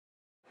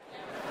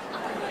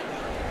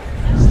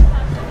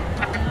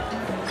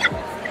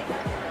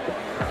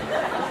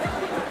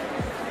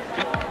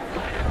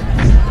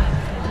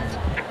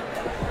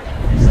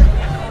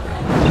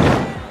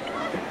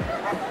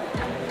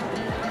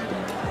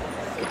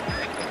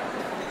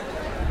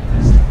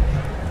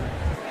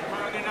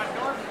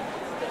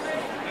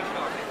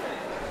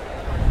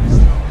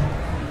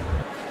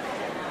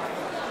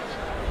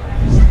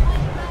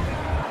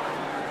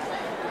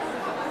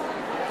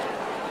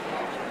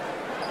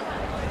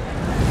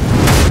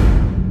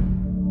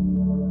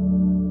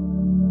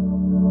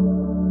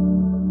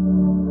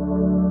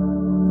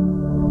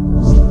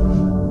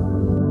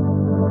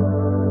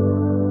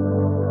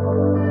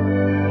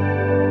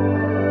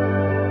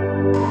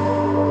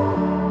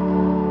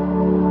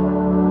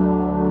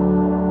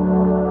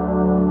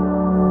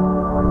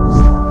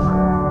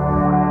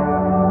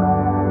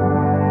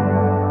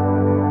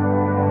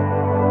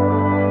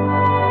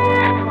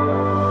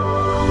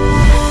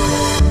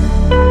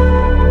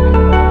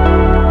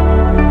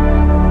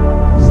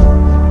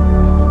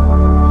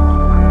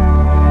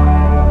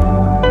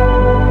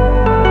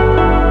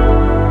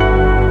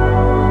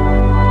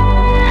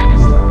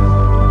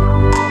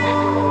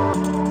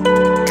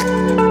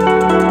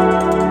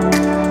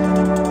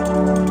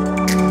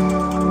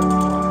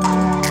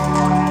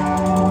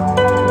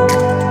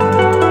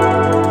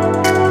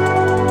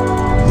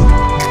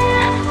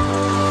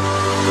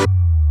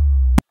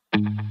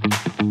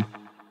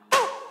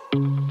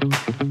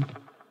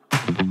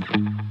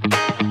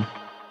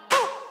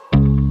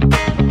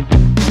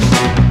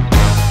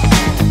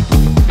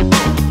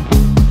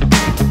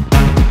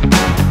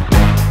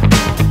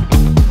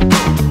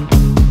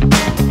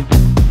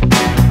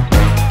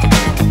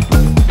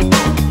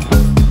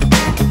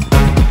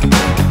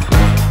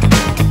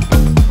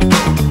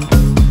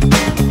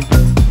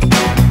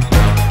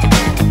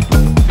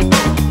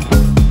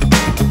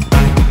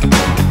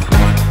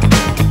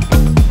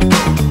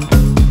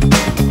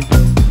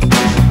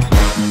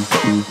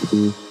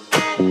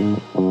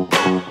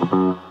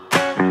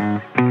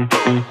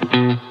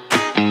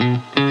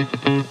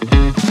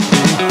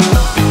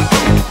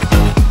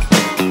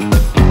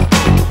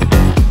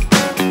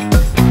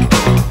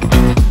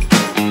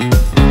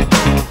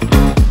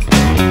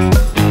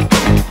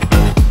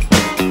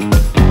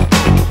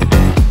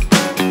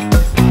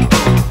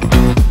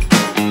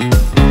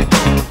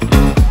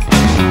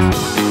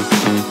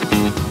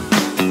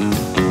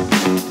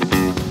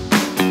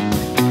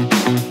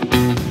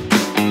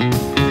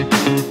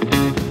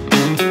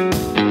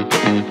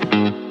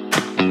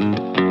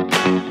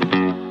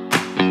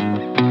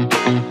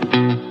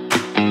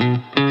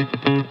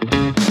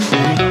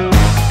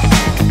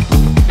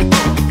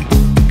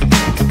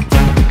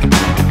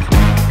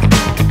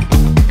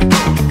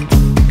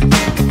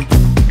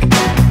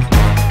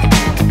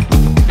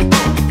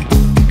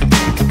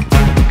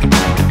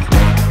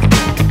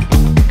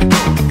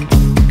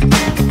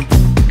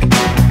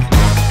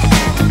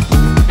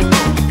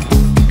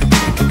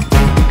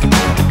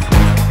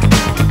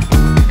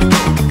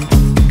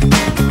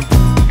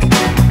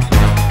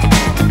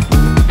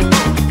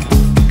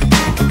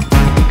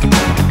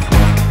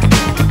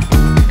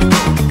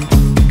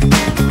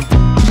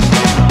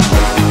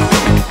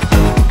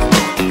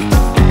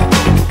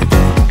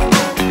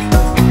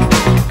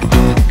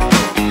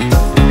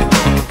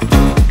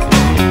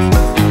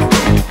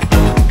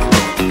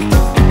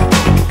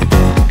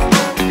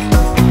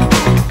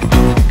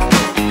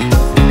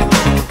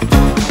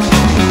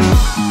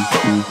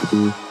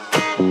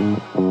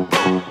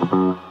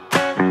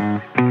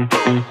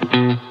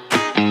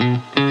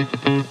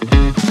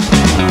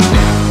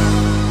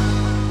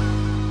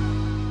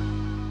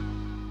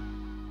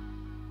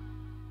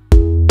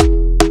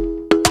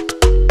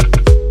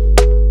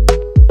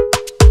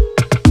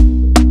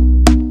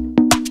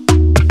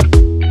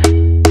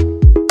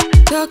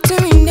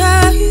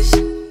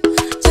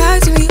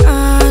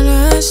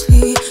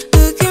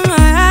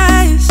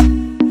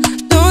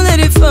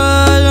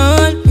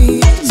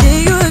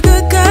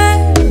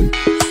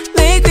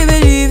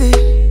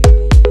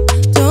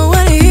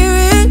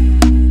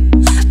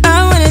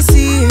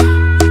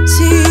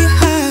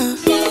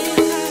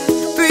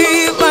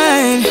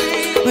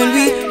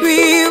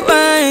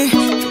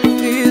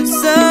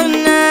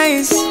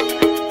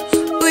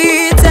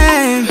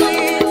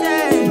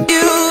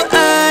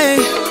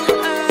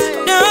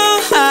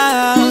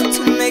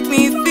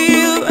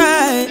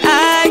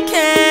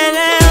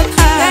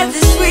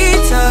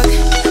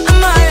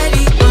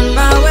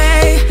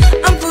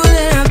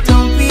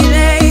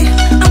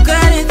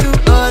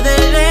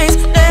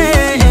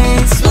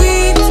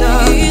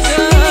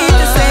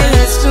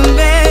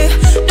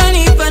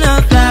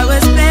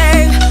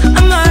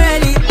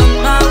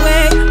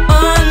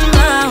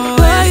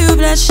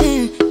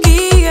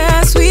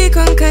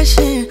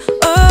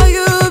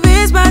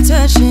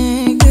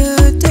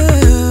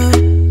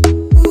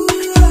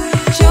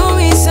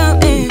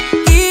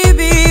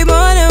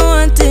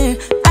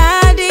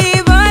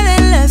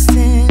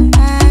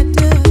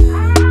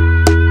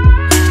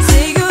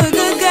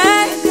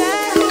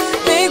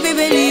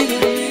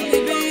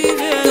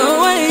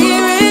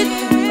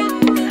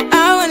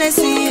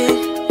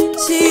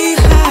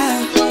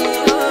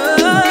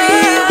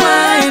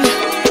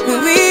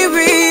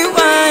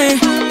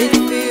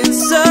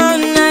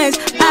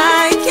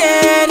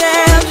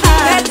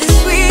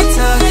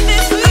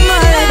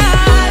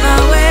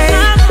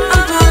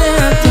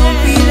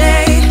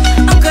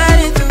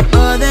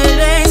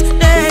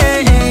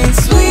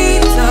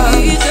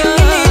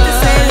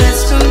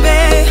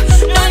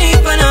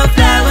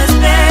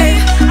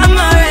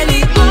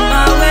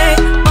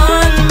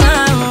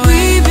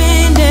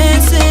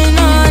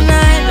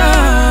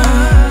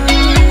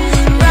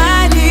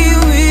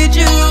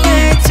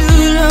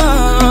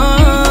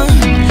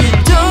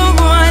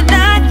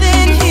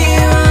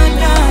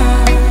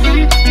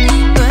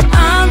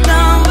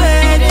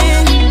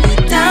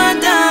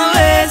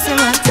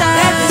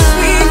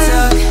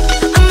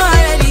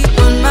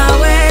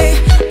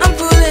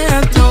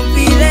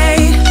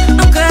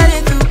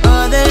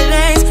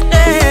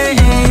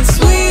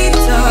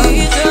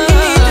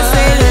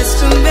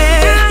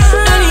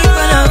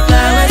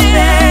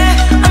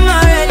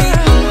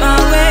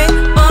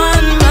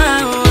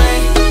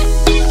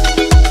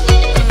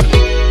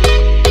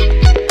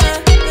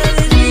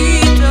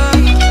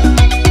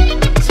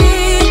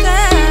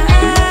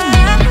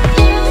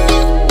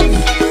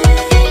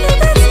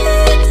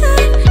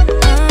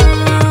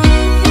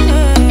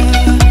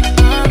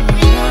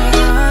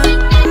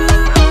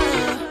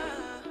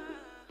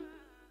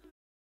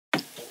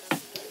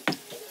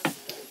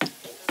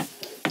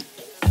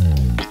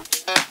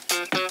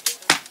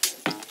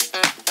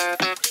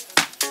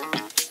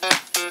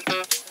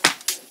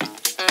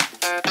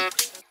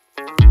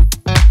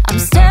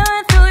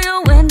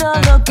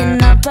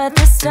at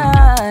the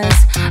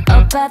stars,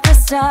 up at the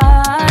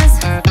stars.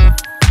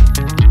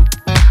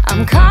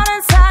 I'm caught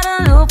inside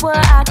a loop where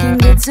I can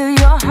get to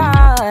your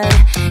heart,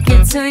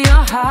 get to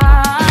your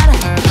heart.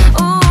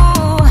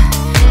 Ooh,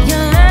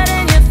 you're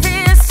letting your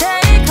fears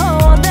take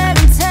hold, let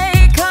them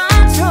take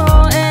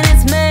control, and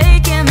it's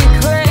making me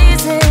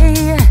crazy.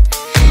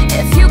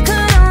 If you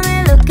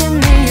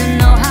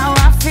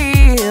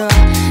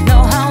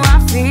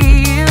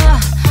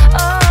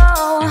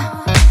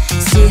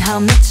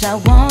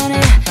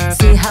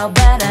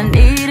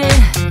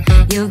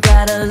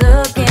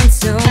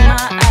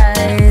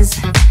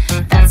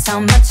how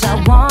much I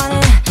want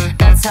it,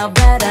 that's how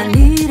bad I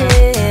need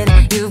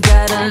it. You've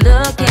gotta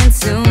look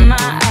into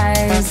my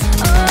eyes.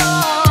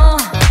 Oh,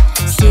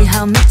 see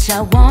how much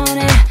I want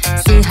it,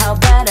 see how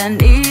bad I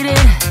need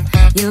it.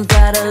 You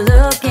gotta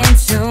look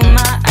into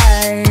my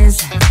eyes.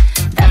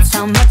 That's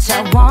how much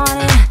I want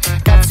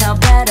it, that's how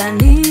bad I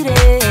need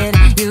it.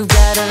 You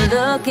gotta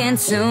look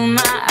into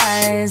my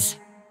eyes.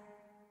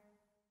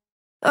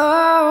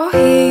 Oh,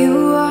 here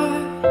you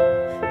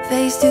are,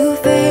 face to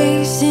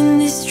face in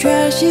this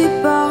trashy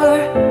bar.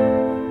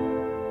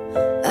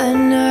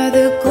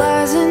 Another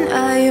glass and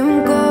I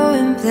am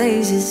going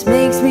places.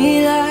 Makes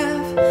me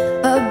laugh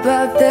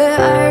about the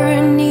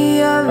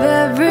irony of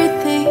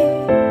everything.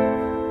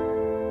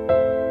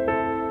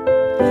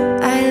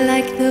 I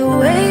like the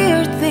way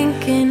you're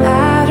thinking.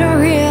 I don't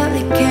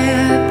really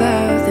care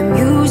about the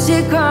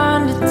music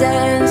on the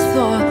dance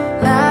floor.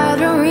 I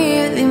don't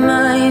really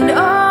mind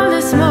all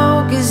the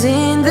smoke is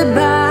in the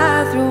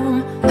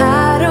bathroom.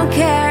 I don't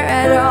care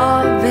at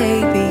all,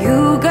 baby,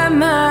 you got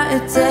my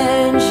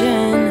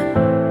attention.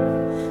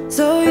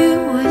 So you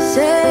were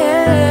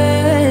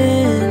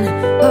saying,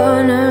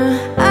 oh no,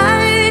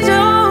 I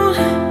don't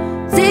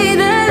see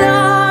the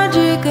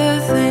logic of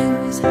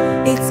things.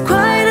 It's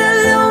quite a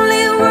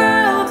lonely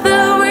world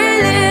that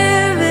we're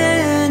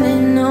living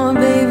in. Oh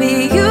baby,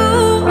 you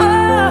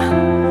are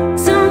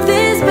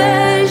something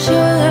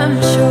special, I'm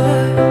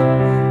sure.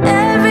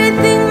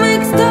 Everything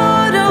makes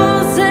total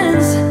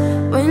sense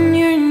when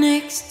you're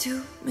next to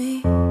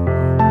me.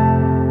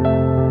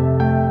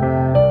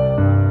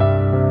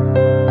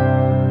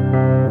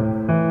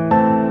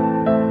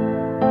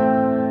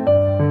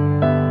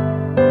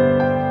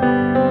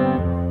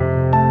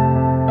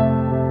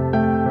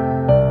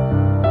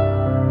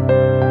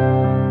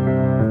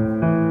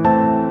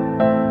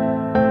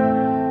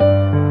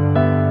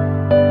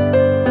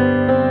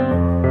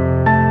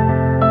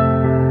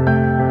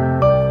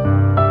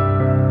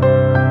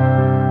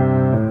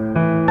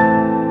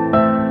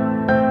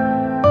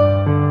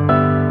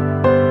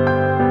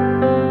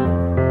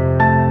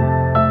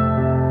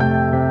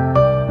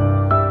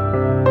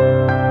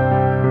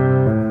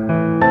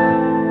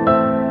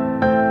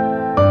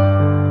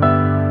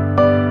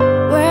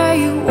 Where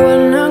you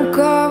wanna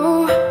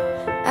go?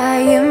 I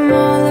am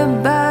all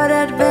about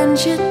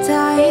adventure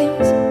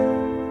times.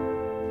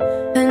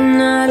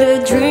 Another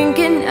drink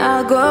and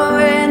I'll go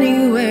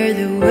anywhere.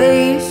 The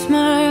way you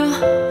smile,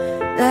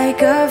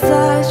 like a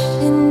flash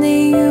in the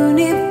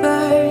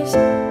universe.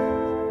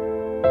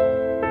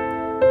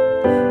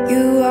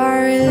 You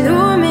are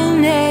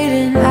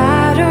illuminating.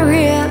 I don't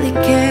really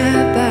care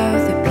about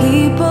the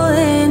people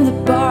in the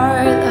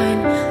bar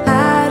line.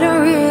 I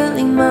don't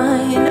really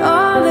mind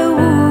all the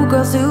woo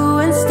girls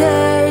doing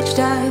stage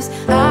dives.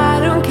 I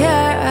don't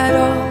care at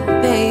all,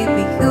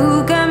 baby,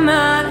 you got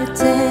my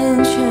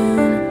attention.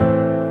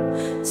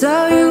 So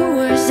you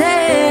were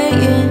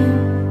saying,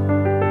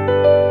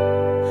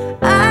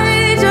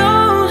 I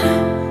don't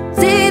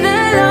see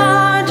the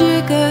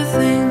logic of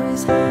things.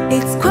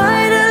 It's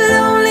quite a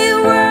lonely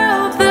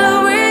world that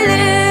we're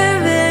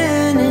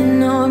living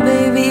in. Oh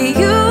baby,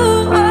 you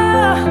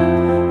are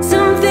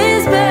something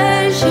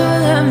special,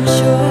 I'm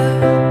sure.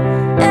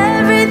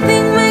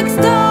 Everything makes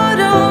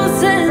total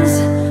sense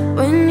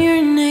when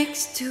you're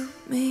next to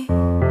me.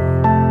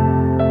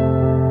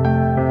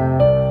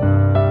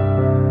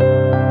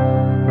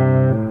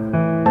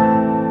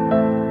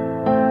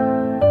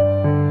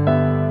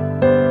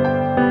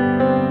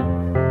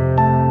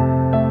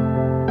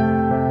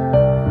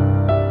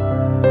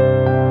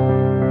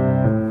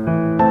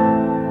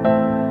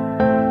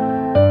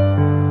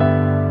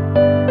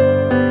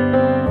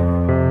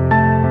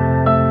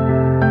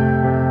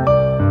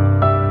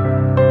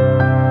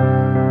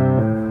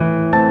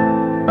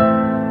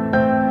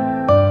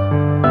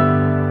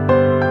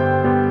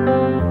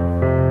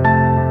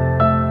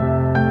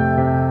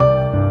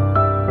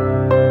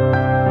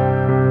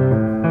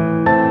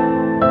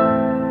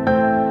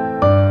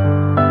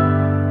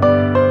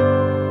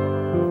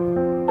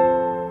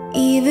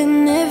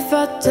 Even if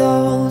I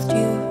told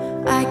you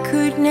I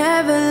could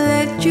never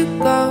let you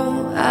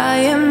go, I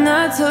am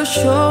not so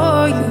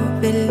sure you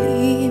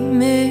believe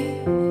me.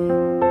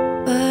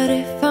 But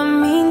if I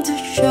mean to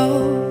show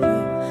you,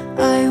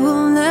 I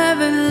will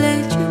never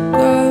let you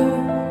go.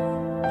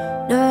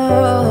 No,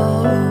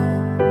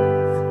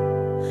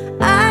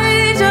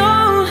 I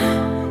don't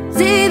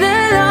see the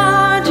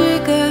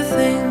logic of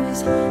things.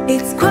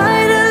 It's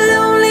quite a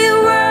lonely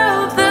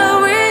world that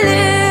we're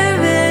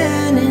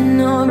living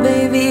in. Oh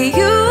baby,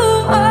 you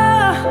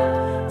are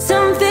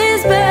something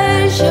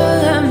special,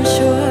 I'm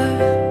sure.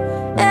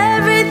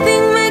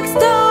 Everything makes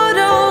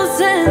total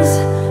sense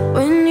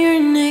when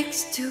you're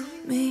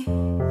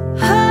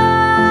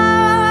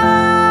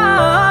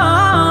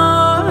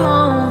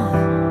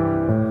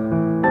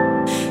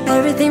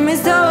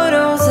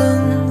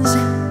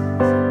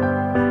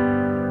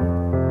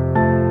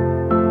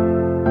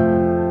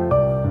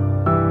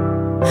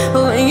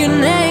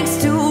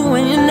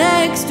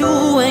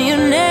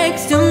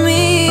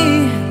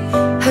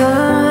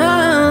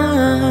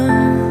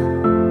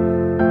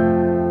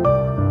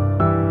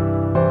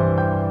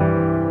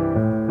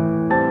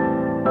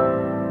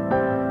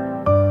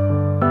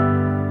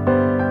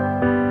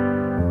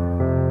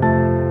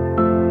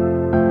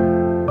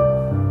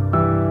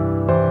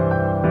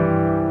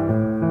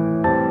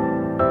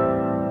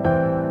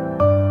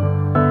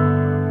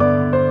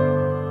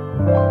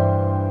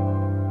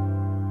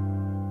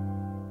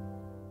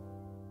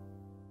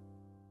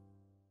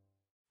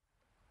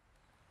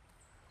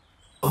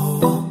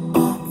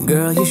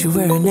should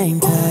wear a name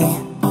tag.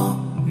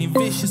 Ni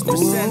vicious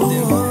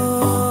presenting.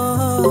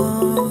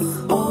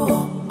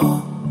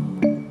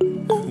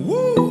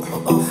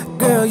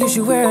 Girl, you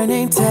should wear a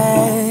name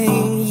tag.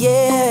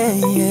 Yeah,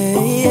 yeah,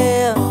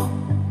 yeah.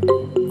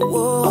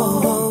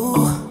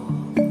 Whoa.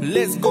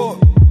 Let's go.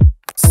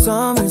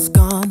 Summer's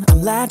gone,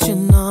 I'm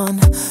latching on.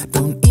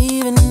 Don't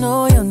even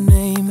know your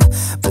name,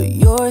 but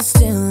you're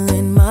still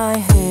in my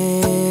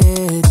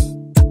head.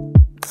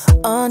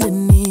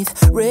 Underneath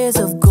rays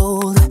of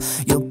gold,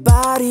 your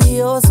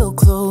body oh so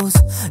close.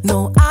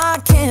 No,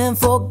 I can't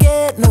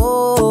forget,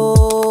 no.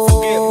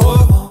 Forget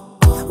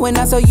what? When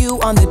I saw you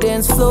on the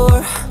dance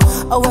floor,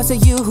 oh, I saw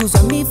you who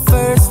saw me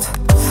first.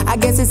 I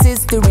guess it's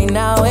history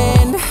now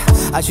and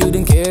I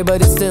shouldn't care,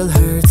 but it still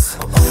hurts.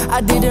 I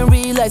didn't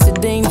realize the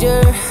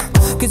danger,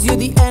 cause you're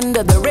the end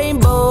of the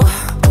rainbow.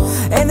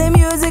 And the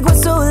music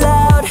was so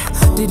loud,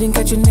 didn't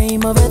catch your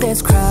name over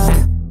this crowd.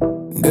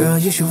 Girl,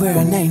 you should wear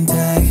a name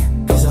tag,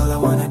 cause all I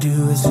wanna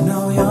do is to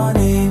know your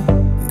name.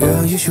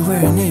 Girl, you should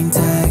wear a name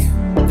tag,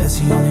 that's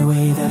the only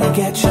way that I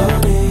get your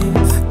name.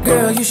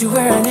 Girl, you should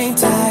wear a name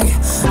tag,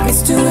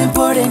 it's too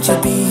important to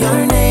be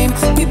your name.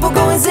 People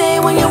go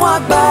insane when you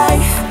walk by.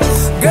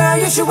 Girl,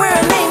 you should wear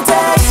a name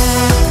tag.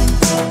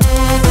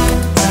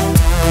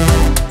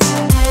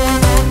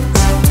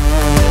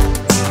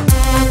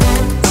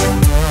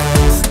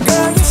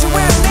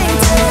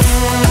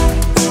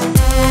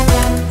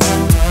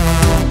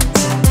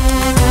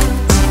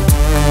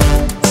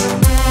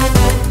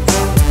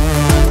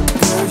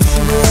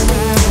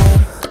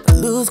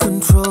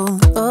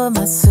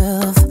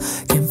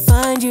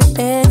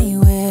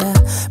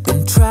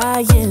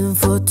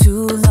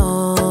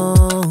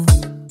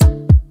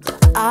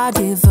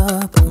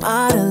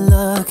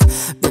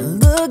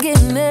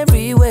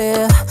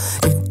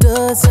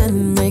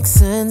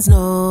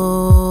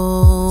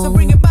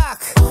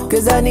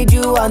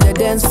 On the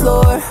dance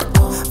floor,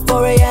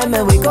 4 a.m.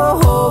 and we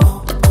go home.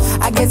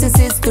 I guess it's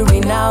history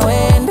now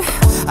and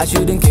I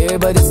shouldn't care,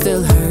 but it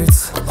still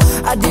hurts.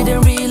 I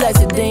didn't realize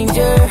the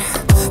danger,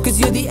 cause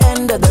you're the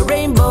end of the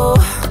rainbow.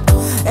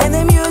 And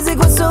the music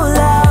was so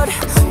loud,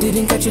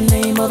 didn't catch your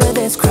name over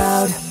this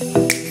crowd.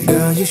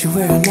 Girl, you should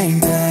wear a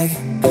name tag,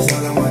 cause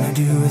all I wanna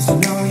do is to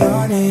know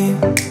your name.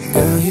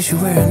 Girl, you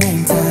should wear a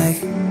name tag,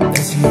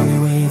 that's the only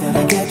way that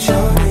I get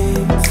your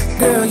name.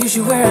 Girl, you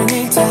should wear a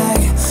name tag,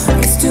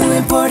 it's too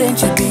important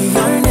to be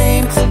your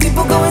name.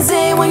 People go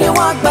insane when you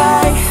walk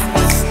by.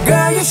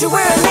 Girl, you should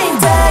wear a name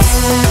tag.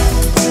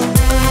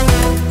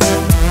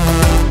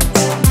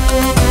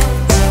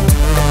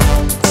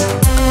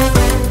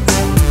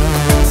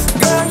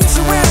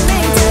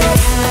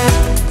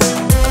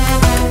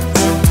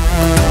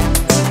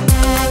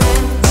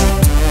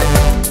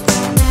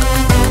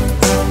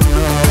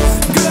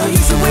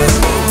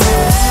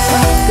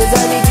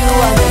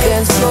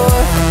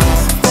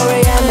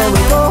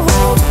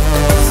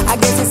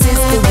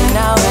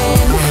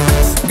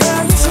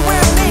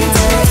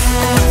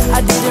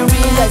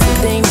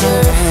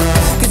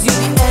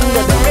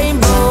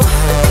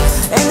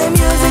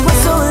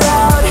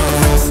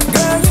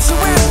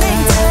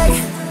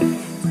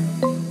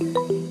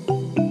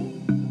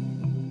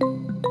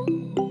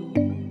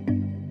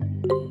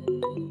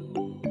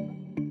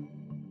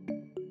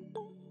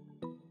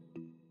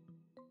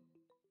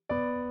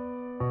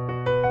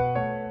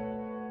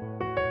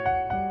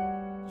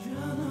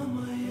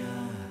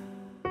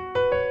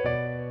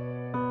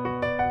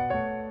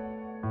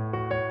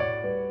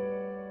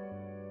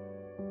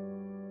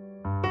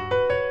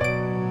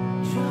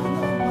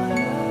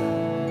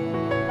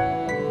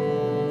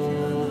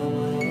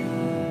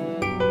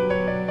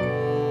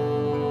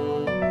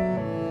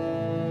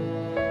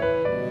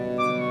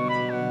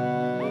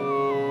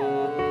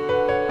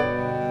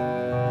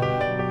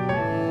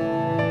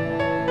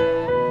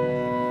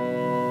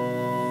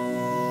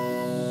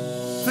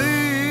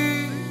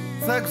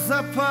 Так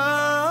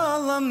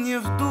запала мне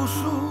в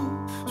душу,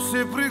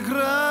 все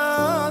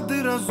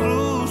преграды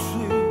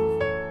разрушив,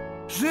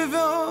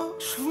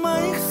 живешь в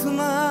моих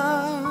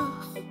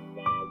снах.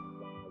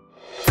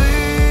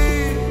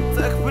 Ты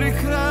так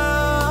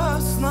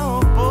прекрасна,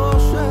 о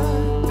Боже,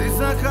 ты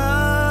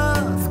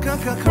загадка,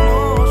 как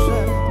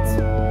может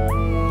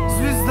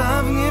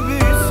звезда в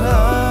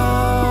небесах.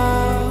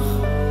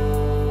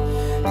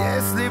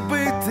 Если бы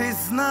ты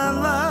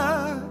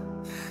знала,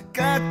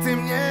 как ты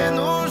мне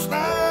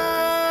нужна.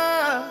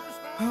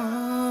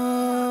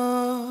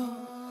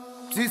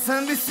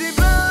 Птицам без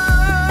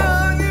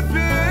тебя не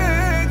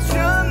петь,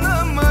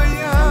 она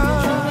моя.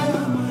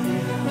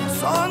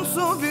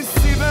 Солнцу без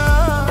тебя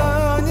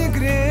не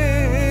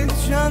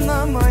греть,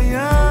 она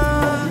моя.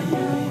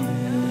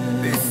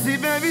 Без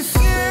тебя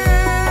весне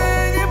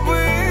не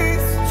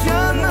быть,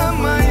 она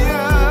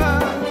моя.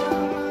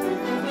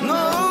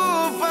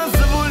 Но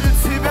позволь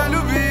тебя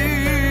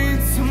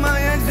любить,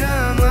 моя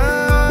Диана.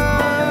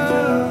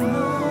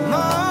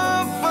 Но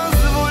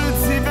позволь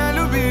тебя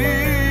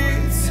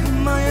любить,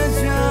 моя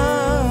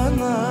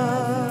Диана.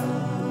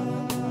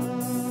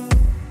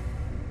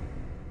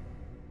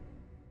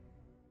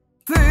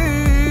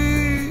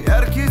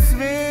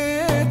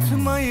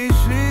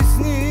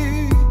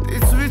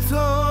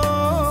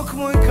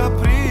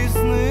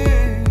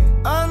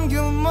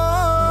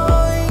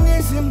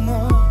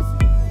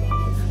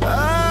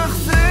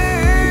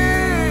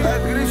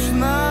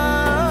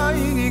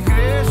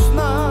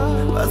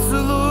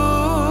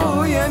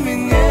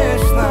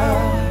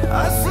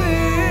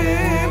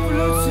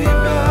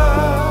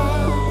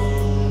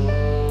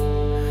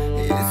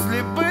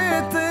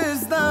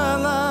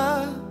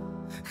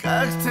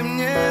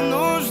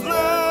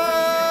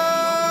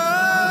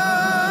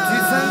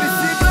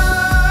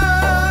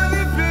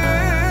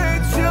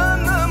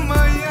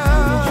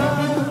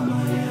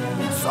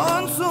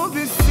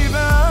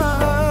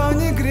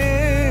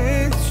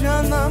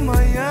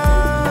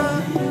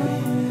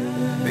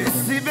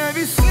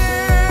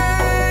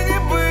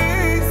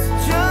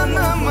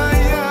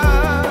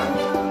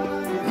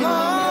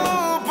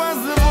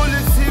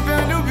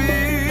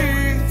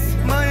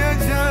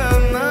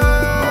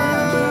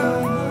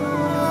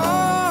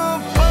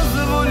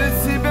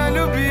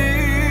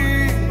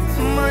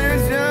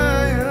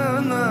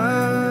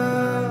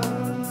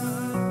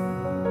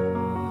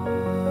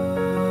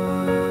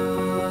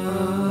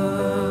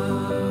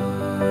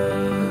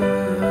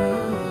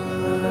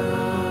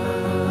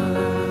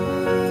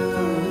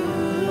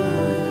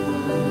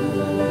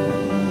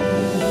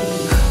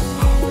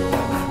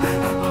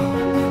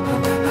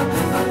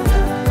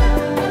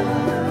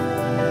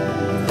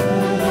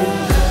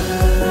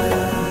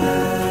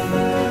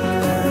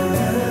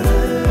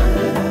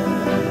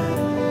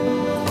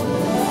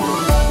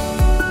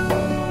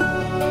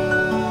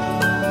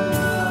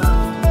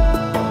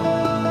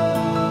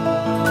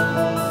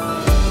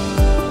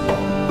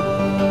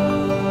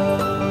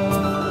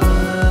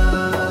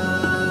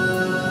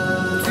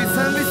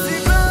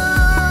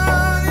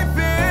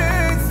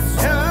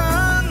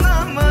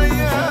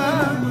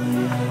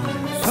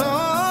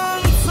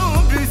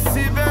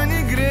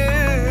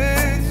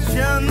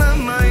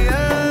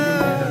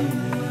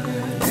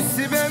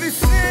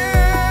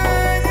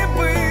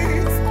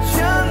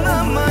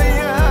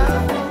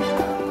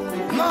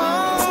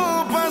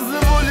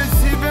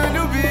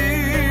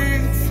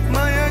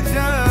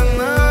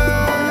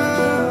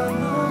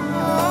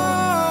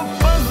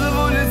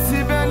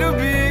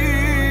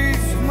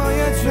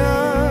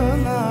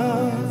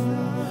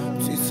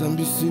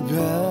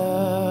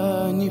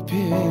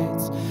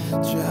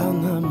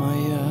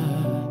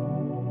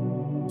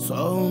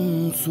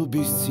 Солнцу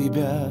без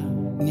тебя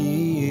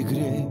не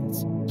игреть,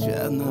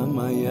 жена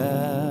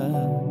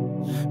моя.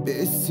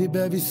 Без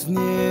тебя весне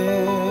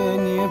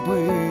не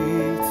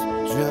быть,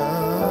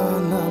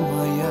 жена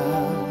моя.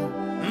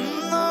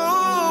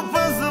 Но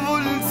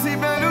позволь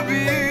себя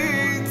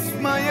любить,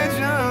 моя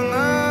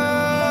жена.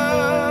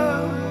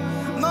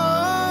 Но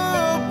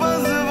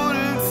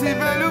позволь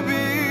себя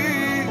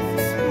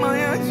любить,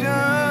 моя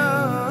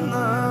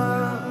жена.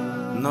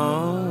 Но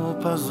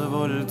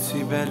позволь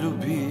себя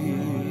любить,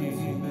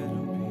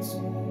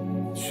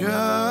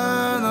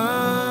 жена.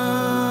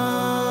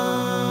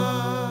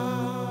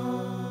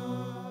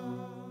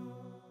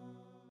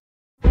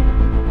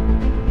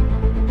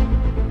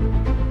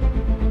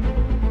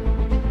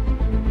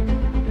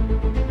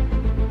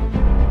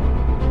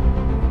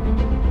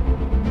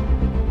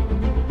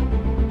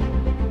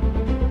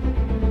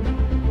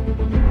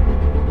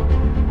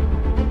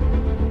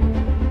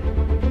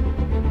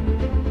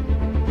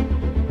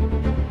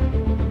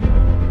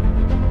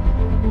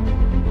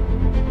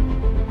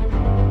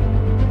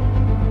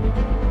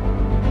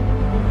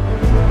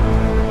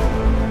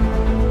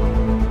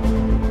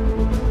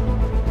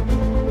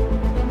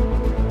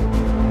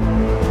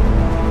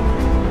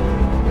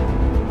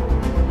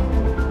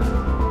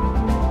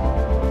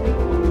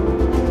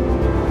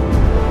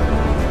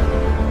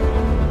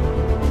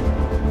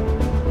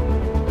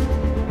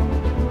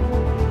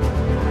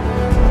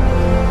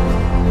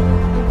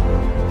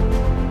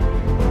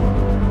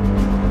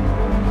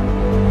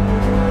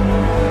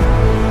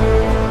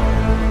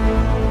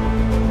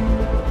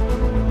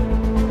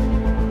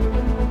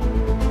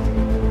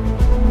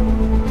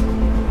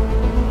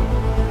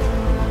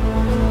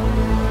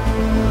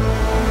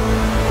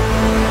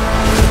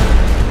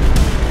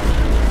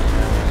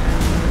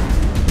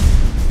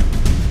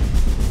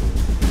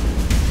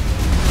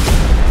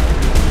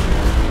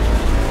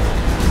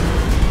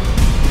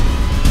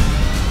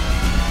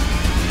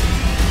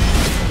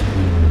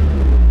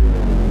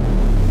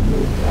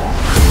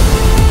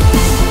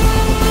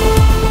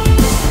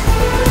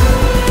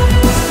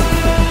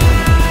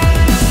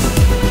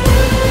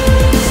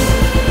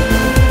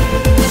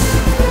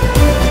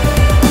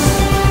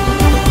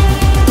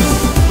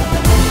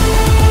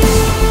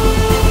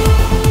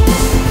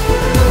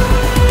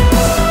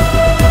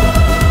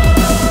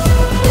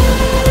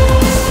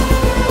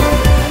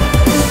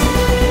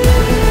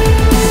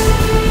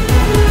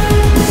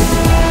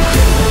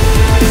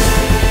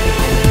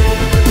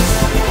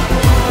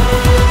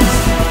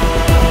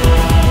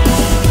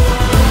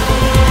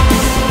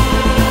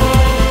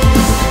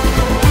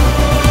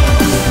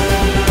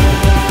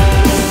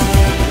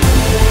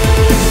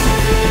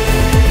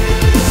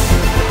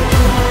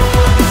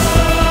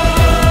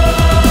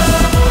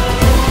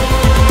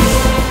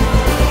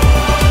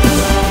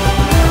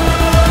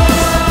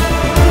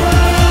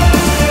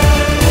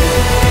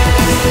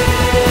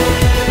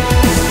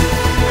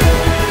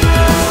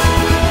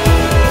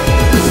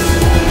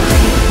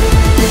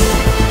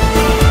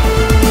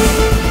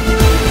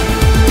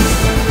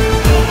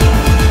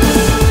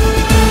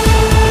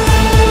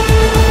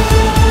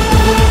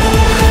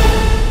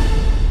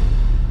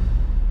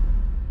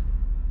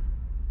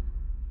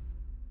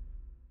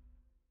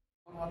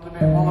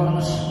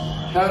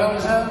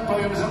 Çevremize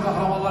toyumuzun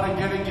kahramanları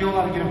gelin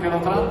giyiyorlar, girip gel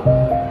oturan.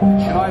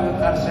 Çıraylı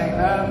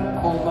tersekler,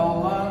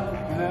 koldağlar,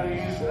 güler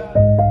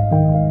yüzler.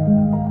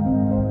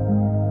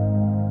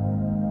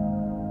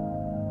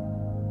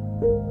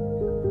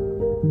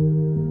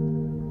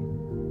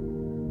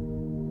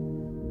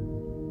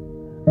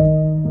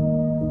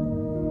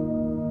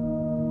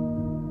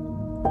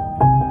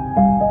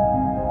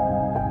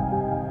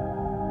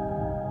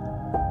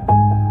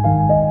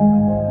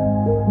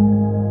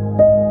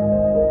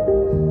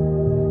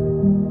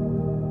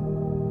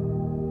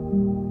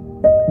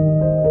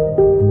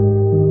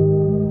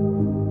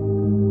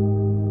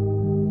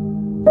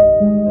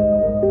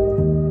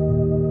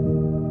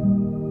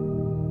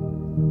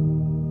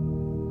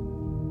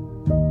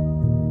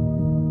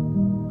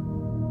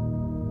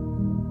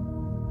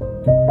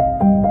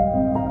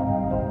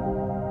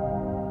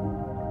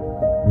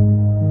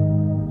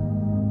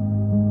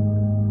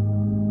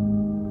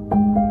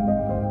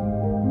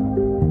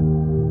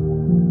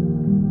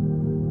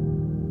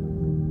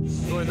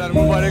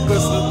 Mübarek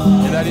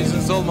olsun, güler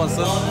yüzünüz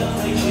olmasın.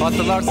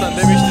 Hatırlarsan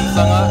demiştim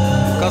sana,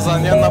 kazan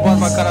yanına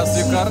barma karası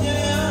yıkar,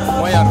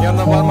 mayan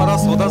yanına barma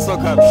rasvoda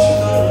sokar.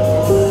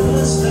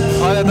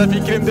 Hala da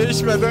fikrim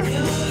değişmedi.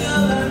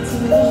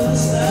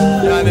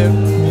 Yani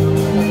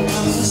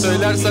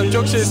söylersem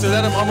çok şey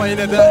söylerim ama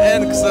yine de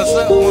en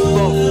kısası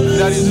mutlu ol,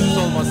 güler yüzünüz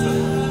olmasın.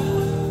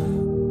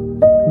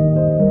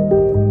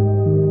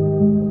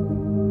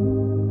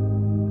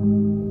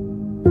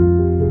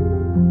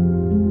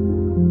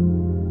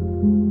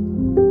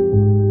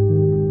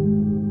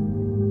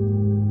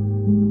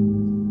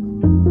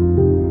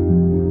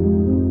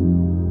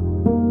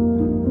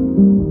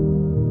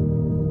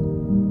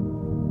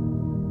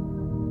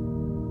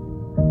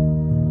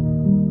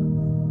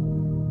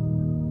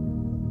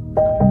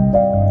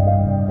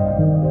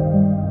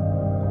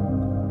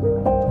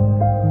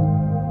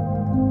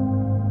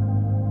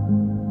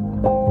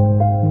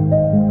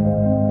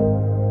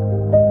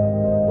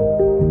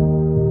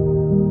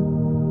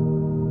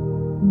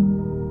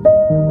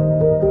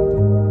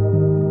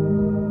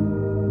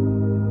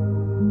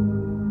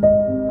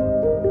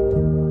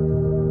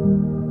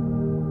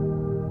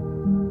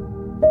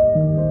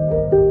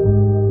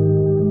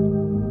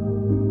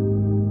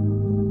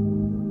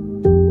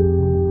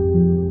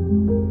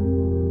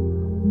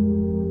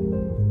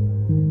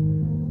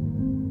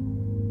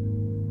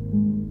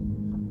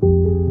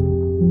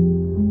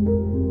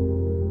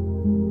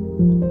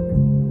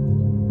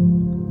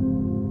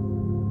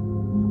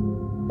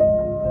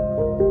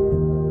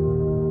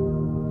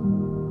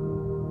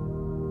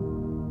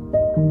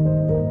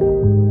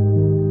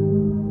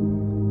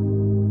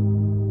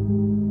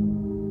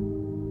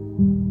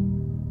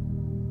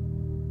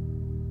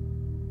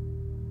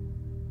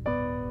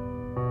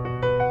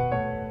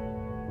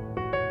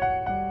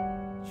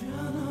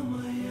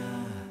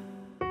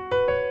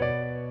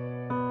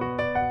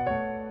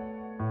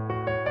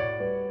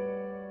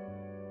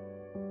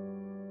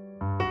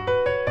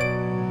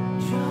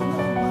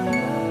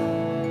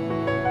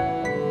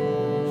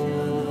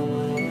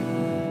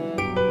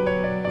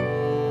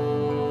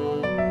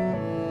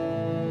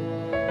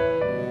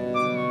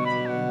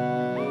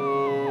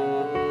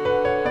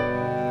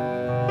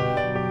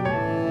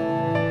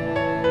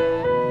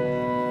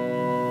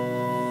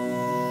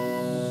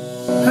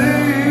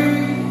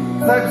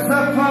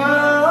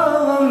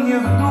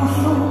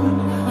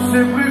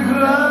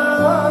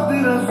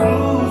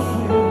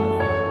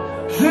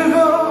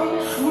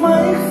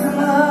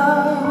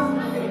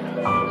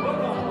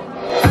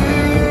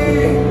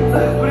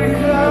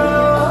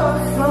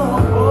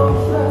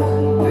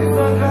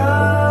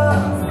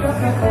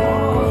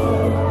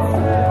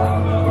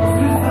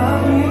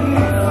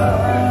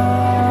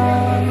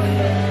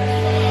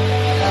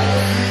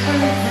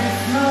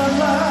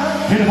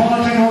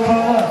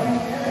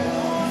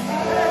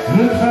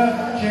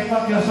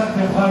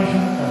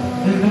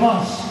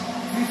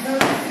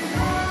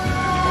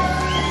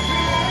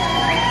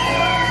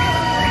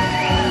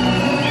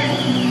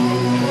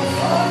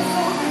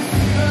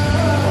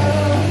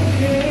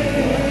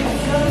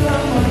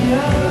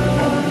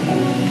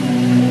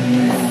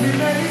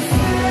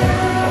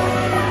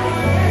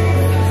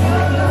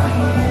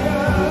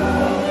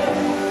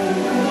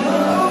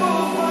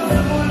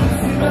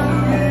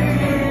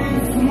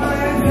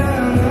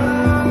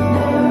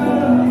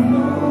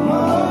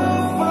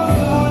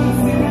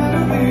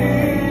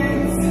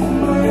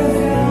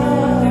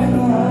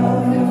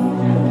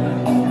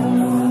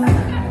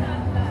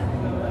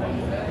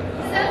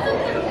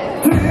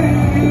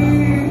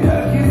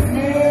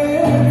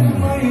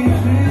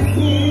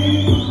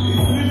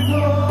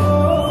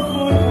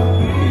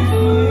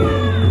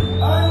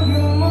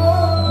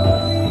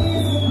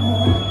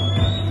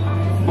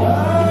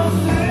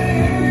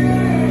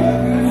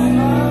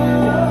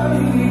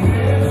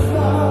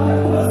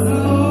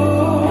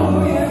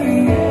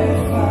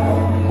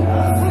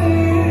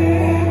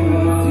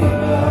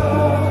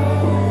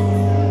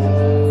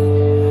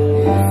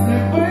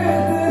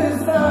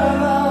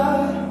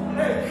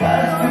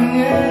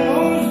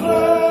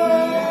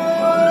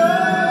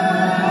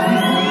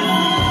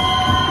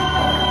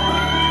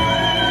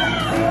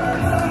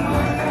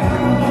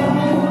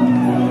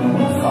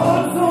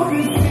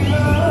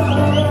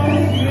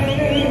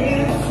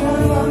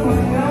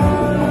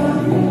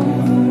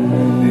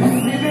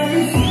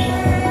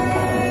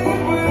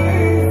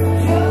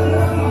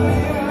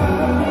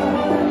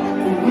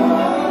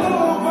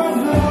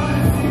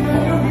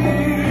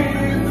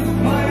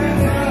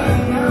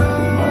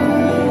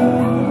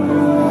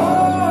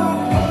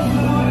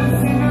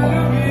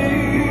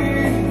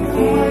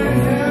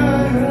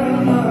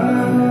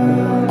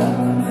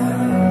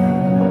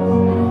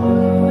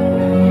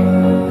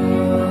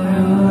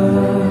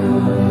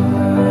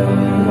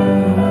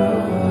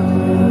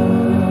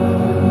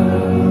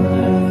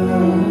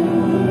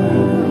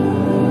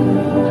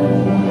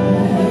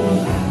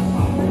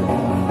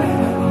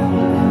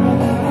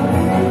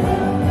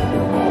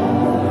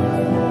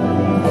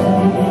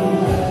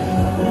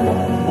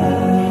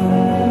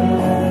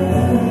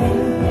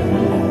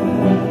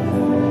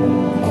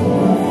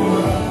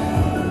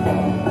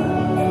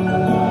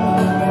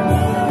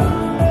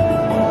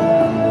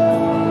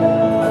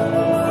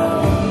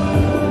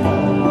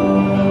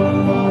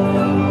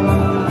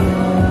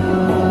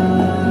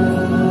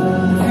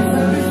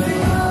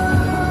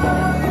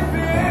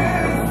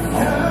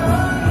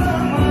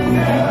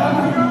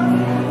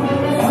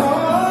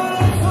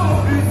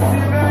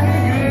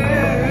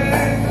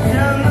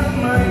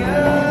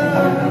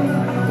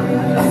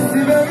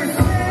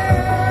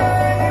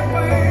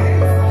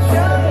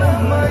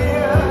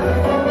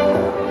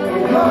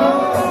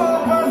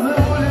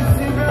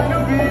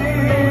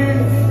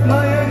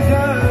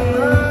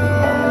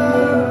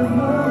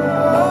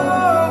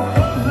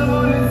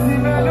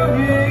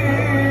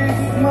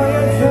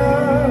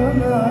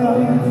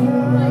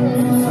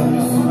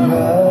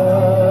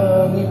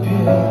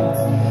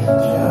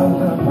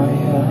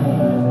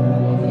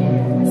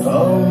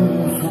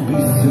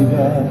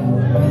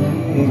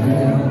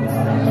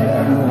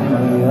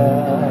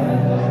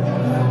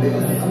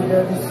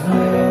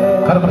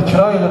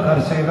 Chiroyli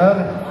qarsanglar.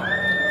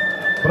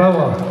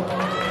 Bravo.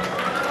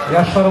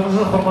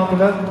 Yoshlarimizni hurmat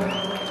bilan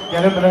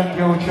gelin bilan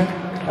kuyov uchun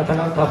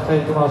atanan taxta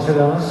iltimos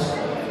edamiz.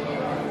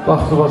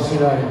 Vaqti bor,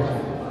 siylay.